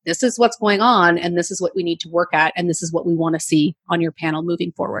like, this is what's going on and this is what we need to work at. And this is what we want to see on your panel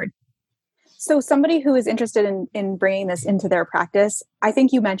moving forward. So somebody who is interested in bringing this into their practice, I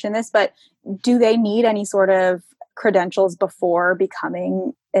think you mentioned this, but do they need any sort of credentials before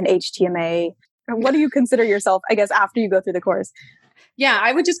becoming an HTMA? What do you consider yourself, I guess, after you go through the course? Yeah,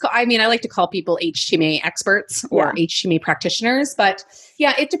 I would just call, I like to call people HTMA experts or HTMA practitioners, but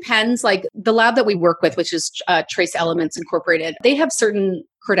yeah, it depends. Like the lab that we work with, which is Trace Elements Incorporated, they have certain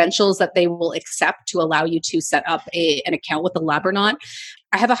credentials that they will accept to allow you to set up an account with the lab or not.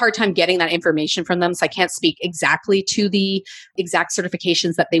 I have a hard time getting that information from them, so I can't speak exactly to the exact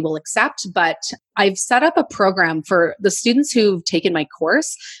certifications that they will accept, but I've set up a program for the students who've taken my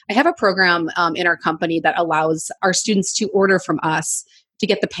course. I have a program in our company that allows our students to order from us to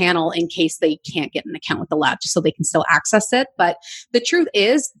get the panel in case they can't get an account with the lab, just so they can still access it. But the truth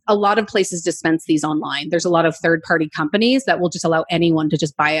is, a lot of places dispense these online. There's a lot of third-party companies that will just allow anyone to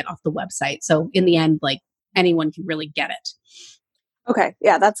just buy it off the website. So in the end, like anyone can really get it. Okay.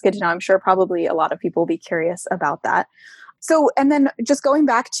 Yeah, that's good to know. I'm sure probably a lot of people will be curious about that. So, and then just going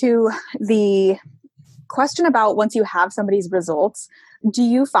back to the question about once you have somebody's results, do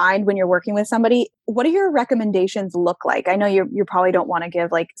you find when you're working with somebody, what do your recommendations look like? I know you probably don't want to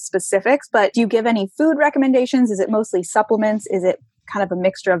give like specifics, but do you give any food recommendations? Is it mostly supplements? Is it kind of a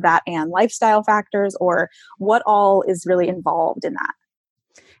mixture of that and lifestyle factors, or what all is really involved in that?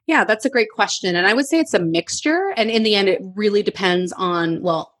 Yeah, that's a great question. And I would say it's a mixture. And in the end, it really depends on,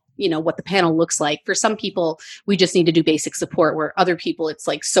 well, what the panel looks like. For some people, we just need to do basic support, where other people, it's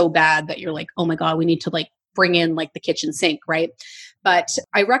like so bad that you're like, oh my God, we need to like bring in like the kitchen sink, right? But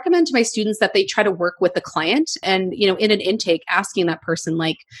I recommend to my students that they try to work with the client and, in an intake, asking that person,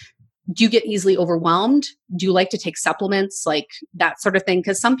 like, do you get easily overwhelmed? Do you like to take supplements? Like that sort of thing.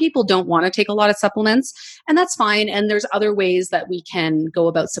 Because some people don't want to take a lot of supplements, and that's fine. And there's other ways that we can go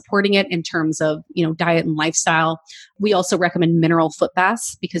about supporting it in terms of, diet and lifestyle. We also recommend mineral foot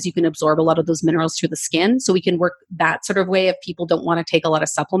baths because you can absorb a lot of those minerals through the skin. So we can work that sort of way if people don't want to take a lot of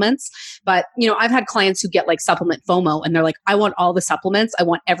supplements. But, I've had clients who get like supplement FOMO and they're like, I want all the supplements. I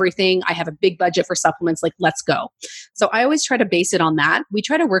want everything. I have a big budget for supplements. Like, let's go. So I always try to base it on that. We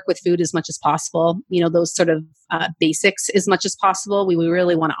try to work with food as much as possible, those sort of basics as much as possible. We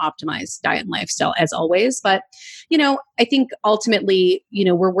really want to optimize diet and lifestyle as always. But, I think ultimately,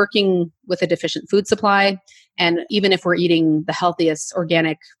 we're working with a deficient food supply. And even if we're eating the healthiest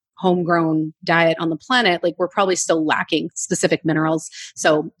organic homegrown diet on the planet, like we're probably still lacking specific minerals.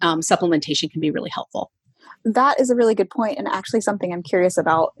 So supplementation can be really helpful. That is a really good point, and actually something I'm curious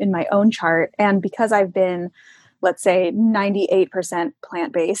about in my own chart. And because I've been, let's say, 98%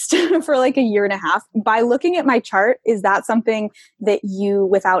 plant-based for like a year and a half, by looking at my chart, is that something that you,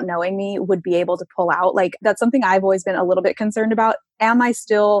 without knowing me, would be able to pull out? Like, that's something I've always been a little bit concerned about. Am I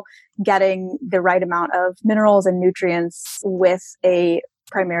still getting the right amount of minerals and nutrients with a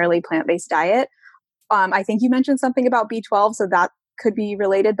primarily plant-based diet? I think you mentioned something about B12, so that could be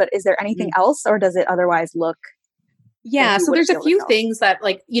related, but is there anything else, or does it otherwise look? Yeah. So there's a few things that,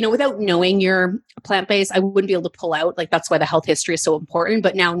 like, without knowing you're plant-based, I wouldn't be able to pull out. Like, that's why the health history is so important.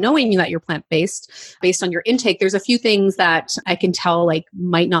 But now knowing that you're plant-based, based on your intake, there's a few things that I can tell, like,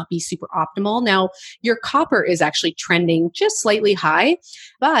 might not be super optimal. Now, your copper is actually trending just slightly high.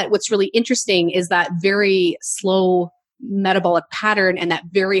 But what's really interesting is that very slow metabolic pattern and that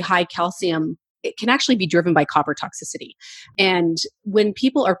very high calcium, it can actually be driven by copper toxicity. And when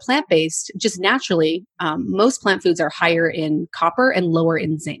people are plant-based, just naturally, most plant foods are higher in copper and lower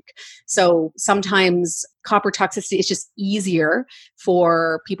in zinc. So sometimes copper toxicity is just easier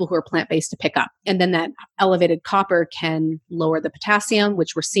for people who are plant-based to pick up. And then that elevated copper can lower the potassium,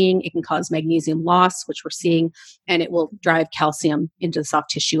 which we're seeing. It can cause magnesium loss, which we're seeing, and it will drive calcium into the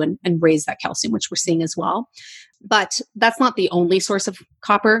soft tissue and raise that calcium, which we're seeing as well. But that's not the only source of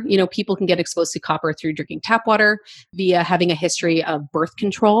copper. People can get exposed to copper through drinking tap water, via having a history of birth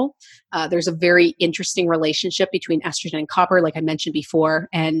control. There's a very interesting relationship between estrogen and copper, like I mentioned before,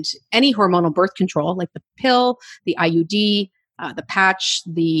 and any hormonal birth control, like the pill, the IUD, the patch,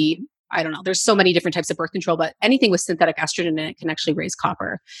 I don't know, there's so many different types of birth control, but anything with synthetic estrogen in it can actually raise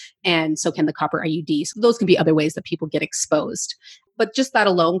copper. And so can the copper IUD. So those can be other ways that people get exposed. But just that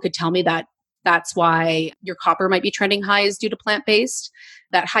alone could tell me that that's why your copper might be trending high, is due to plant-based.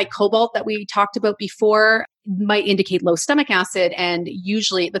 That high cobalt that we talked about before might indicate low stomach acid. And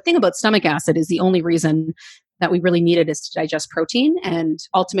usually the thing about stomach acid is the only reason that we really needed is to digest protein. And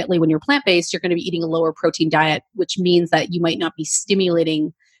ultimately, when you're plant-based, you're going to be eating a lower protein diet, which means that you might not be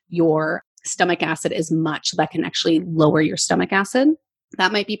stimulating your stomach acid as much. That can actually lower your stomach acid.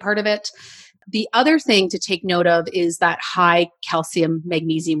 That might be part of it. The other thing to take note of is that high calcium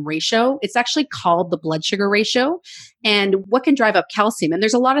magnesium ratio. It's actually called the blood sugar ratio. And what can drive up calcium? And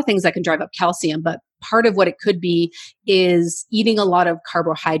there's a lot of things that can drive up calcium, but part of what it could be is eating a lot of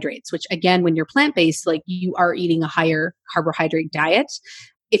carbohydrates, which again, when you're plant-based, like you are eating a higher carbohydrate diet.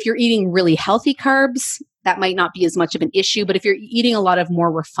 If you're eating really healthy carbs, that might not be as much of an issue. But if you're eating a lot of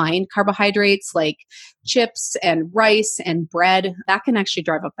more refined carbohydrates like chips and rice and bread, that can actually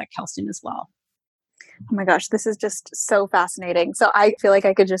drive up that calcium as well. Oh my gosh, this is just so fascinating. So I feel like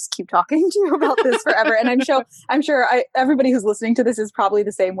I could just keep talking to you about this forever. And I'm sure everybody who's listening to this is probably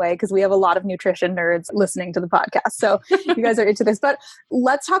the same way because we have a lot of nutrition nerds listening to the podcast. So you guys are into this. But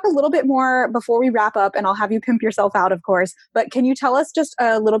let's talk a little bit more before we wrap up, and I'll have you pimp yourself out, of course. But can you tell us just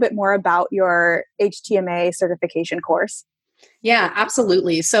a little bit more about your HTMA certification course? Yeah,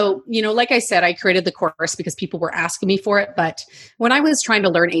 absolutely. So, like I said, I created the course because people were asking me for it. But when I was trying to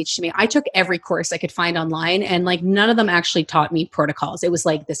learn HTMA, I took every course I could find online, and like none of them actually taught me protocols. It was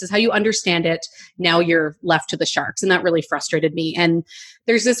like, this is how you understand it. Now you're left to the sharks. And that really frustrated me. And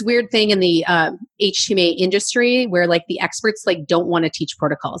there's this weird thing in the HTMA industry where like the experts like don't want to teach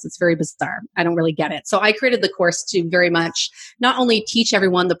protocols. It's very bizarre. I don't really get it. So I created the course to very much not only teach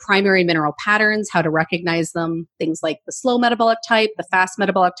everyone the primary mineral patterns, how to recognize them, things like the slow metabolic type, the fast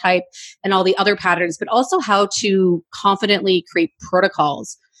metabolic type, and all the other patterns, but also how to confidently create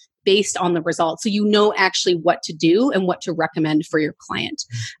protocols based on the results. So you know actually what to do and what to recommend for your client.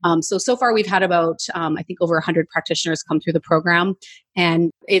 So far we've had about, I think over 100 practitioners come through the program,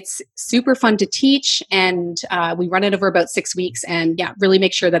 and it's super fun to teach. And we run it over about 6 weeks, and really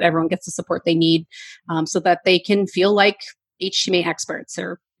make sure that everyone gets the support they need so that they can feel like HTMA experts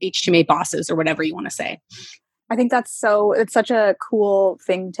or HTMA bosses or whatever you want to say. I think it's such a cool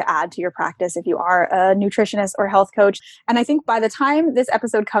thing to add to your practice if you are a nutritionist or health coach. And I think by the time this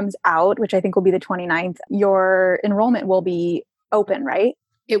episode comes out, which I think will be the 29th, your enrollment will be open, right?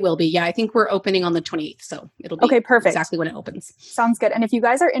 It will be. Yeah, I think we're opening on the 28th. So it'll be okay, perfect. Exactly when it opens. Sounds good. And if you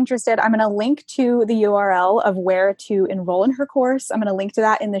guys are interested, I'm going to link to the URL of where to enroll in her course. I'm going to link to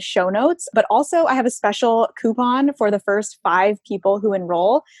that in the show notes. But also I have a special coupon for the first 5 people who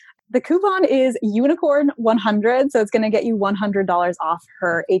enroll. The coupon is Unicorn 100, so it's going to get you $100 off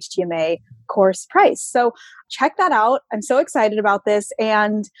her HTMA course price. So check that out. I'm so excited about this.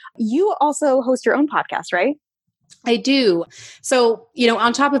 And you also host your own podcast, right? I do. So,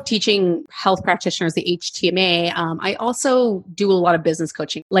 on top of teaching health practitioners the HTMA, I also do a lot of business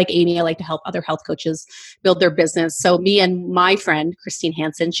coaching. Like Amy, I like to help other health coaches build their business. So me and my friend, Christine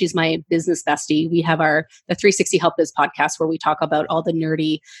Hansen, she's my business bestie. We have the 360 Help Biz podcast where we talk about all the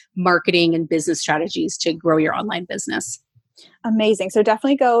nerdy marketing and business strategies to grow your online business. Amazing. So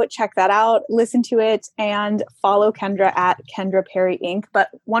definitely go check that out, listen to it, and follow Kendra at Kendra Perry Inc. But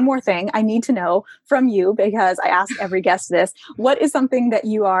one more thing I need to know from you, because I ask every guest this, what is something that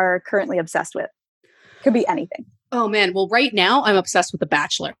you are currently obsessed with? Could be anything. Oh man. Well, right now I'm obsessed with The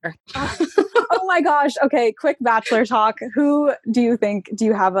Bachelor. Oh my gosh. Okay. Quick Bachelor talk. Do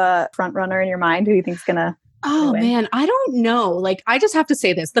you have a front runner in your mind who you think's gonna Oh man, I don't know. Like, I just have to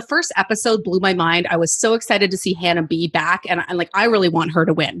say this. The first episode blew my mind. I was so excited to see Hannah B back, and I really want her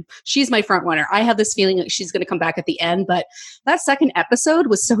to win. She's my front runner. I have this feeling that she's going to come back at the end, but that second episode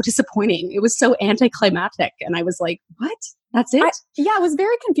was so disappointing. It was so anticlimactic, and I was like, what? That's it? I was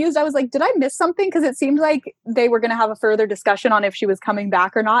very confused. I was like, did I miss something? Because it seemed like they were going to have a further discussion on if she was coming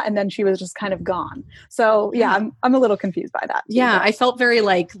back or not. And then she was just kind of gone. So I'm a little confused by that. Yeah, I felt very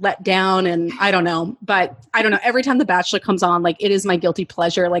let down, and I don't know. But I don't know. Every time The Bachelor comes on, it is my guilty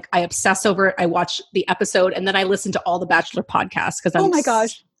pleasure. I obsess over it. I watch the episode, and then I listen to all the Bachelor podcasts because oh my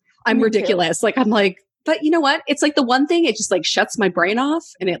gosh, I'm ridiculous. But you know what? It's the one thing, it just shuts my brain off,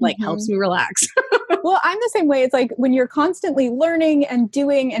 and it helps me relax. Well, I'm the same way. It's when you're constantly learning and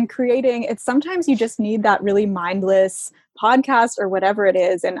doing and creating, it's sometimes you just need that really mindless podcast or whatever it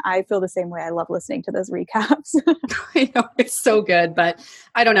is. And I feel the same way. I love listening to those recaps. I know, it's so good, but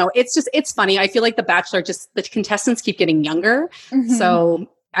I don't know. It's funny. I feel like The Bachelor, the contestants keep getting younger. Mm-hmm. So,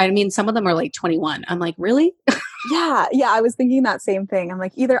 some of them are 21. I'm like, really? Yeah. I was thinking that same thing. I'm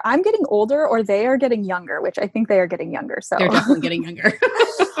like, either I'm getting older or they are getting younger, which I think they are getting younger. So they're definitely getting younger.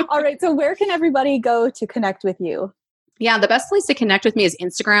 All right. So where can everybody go to connect with you? Yeah, the best place to connect with me is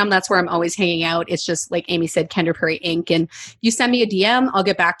Instagram. That's where I'm always hanging out. It's just like Amy said, Kendra Perry Inc. And you send me a DM, I'll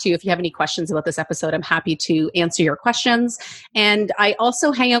get back to you. If you have any questions about this episode, I'm happy to answer your questions. And I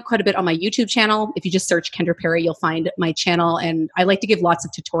also hang out quite a bit on my YouTube channel. If you just search Kendra Perry, you'll find my channel. And I like to give lots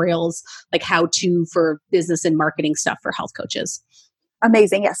of tutorials, like how to for business and marketing stuff for health coaches.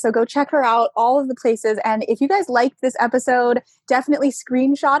 Amazing. Yes. So go check her out, all of the places. And if you guys liked this episode, definitely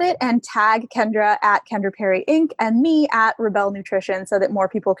screenshot it and tag Kendra at Kendra Perry Inc. and me at Rebel Nutrition so that more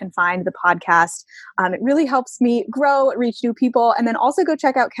people can find the podcast. It really helps me grow, reach new people. And then also go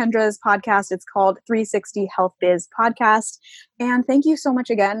check out Kendra's podcast. It's called 360 Health Biz Podcast. And thank you so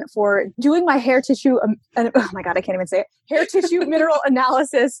much again for doing my hair tissue. Oh my God, I can't even say it. Hair tissue mineral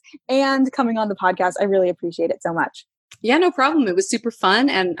analysis and coming on the podcast. I really appreciate it so much. Yeah, no problem. It was super fun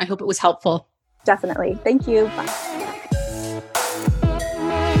and I hope it was helpful. Definitely. Thank you. Bye.